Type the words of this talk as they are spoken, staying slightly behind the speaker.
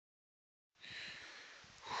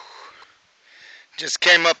Just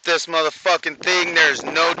came up this motherfucking thing. There's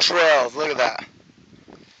no trails. Look at that.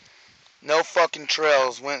 No fucking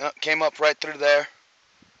trails. Came up right through there.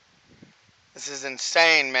 This is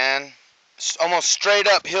insane, man. Almost straight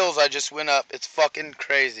up hills I just went up. It's fucking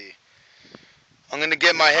crazy. I'm gonna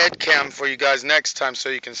get my head cam for you guys next time so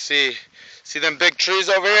you can see. See them big trees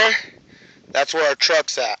over here? That's where our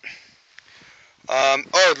truck's at.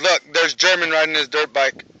 Oh, look, there's German riding his dirt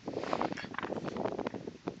bike.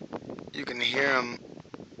 You can hear him.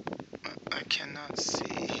 I cannot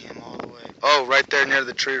see him all the way. Oh, right there near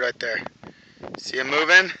the tree right there. See him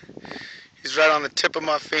moving? He's right on the tip of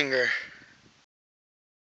my finger.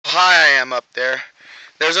 How high I am up there.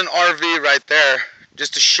 There's an RV right there.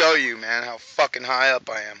 Just to show you, man, how fucking high up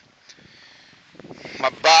I am. My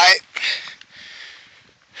bike.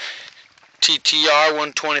 TTR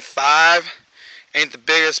 125. Ain't the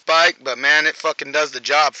biggest bike, but man, it fucking does the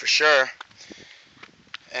job for sure.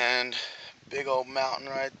 And big old mountain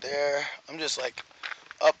right there. I'm just like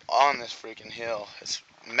up on this freaking hill. It's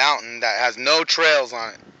a mountain that has no trails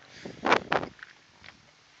on it.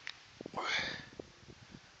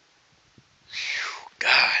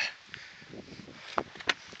 God.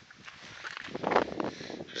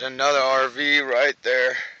 There's another RV right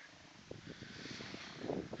there.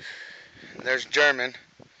 And there's German.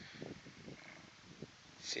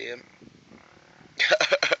 See him?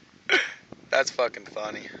 That's fucking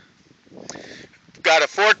funny. Got a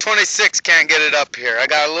 426, can't get it up here. I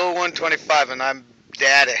got a little 125 and I'm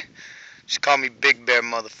daddy. Just call me Big Bear,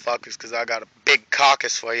 motherfuckers, because I got a big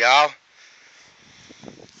caucus for y'all.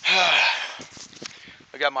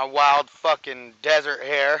 I got my wild fucking desert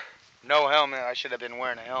hair. No helmet. I should have been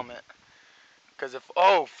wearing a helmet. Because if...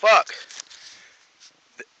 Oh, fuck.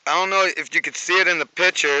 I don't know if you could see it in the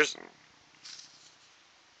pictures.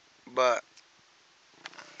 But...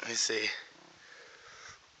 Let me see.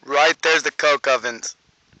 Right there's the coke ovens.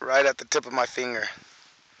 Right at the tip of my finger.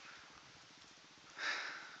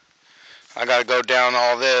 I gotta go down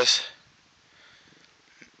all this.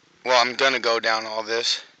 Well, I'm gonna go down all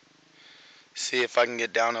this. See if I can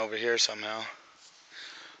get down over here somehow.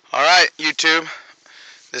 Alright, YouTube.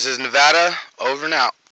 This is Nevada. Over and out.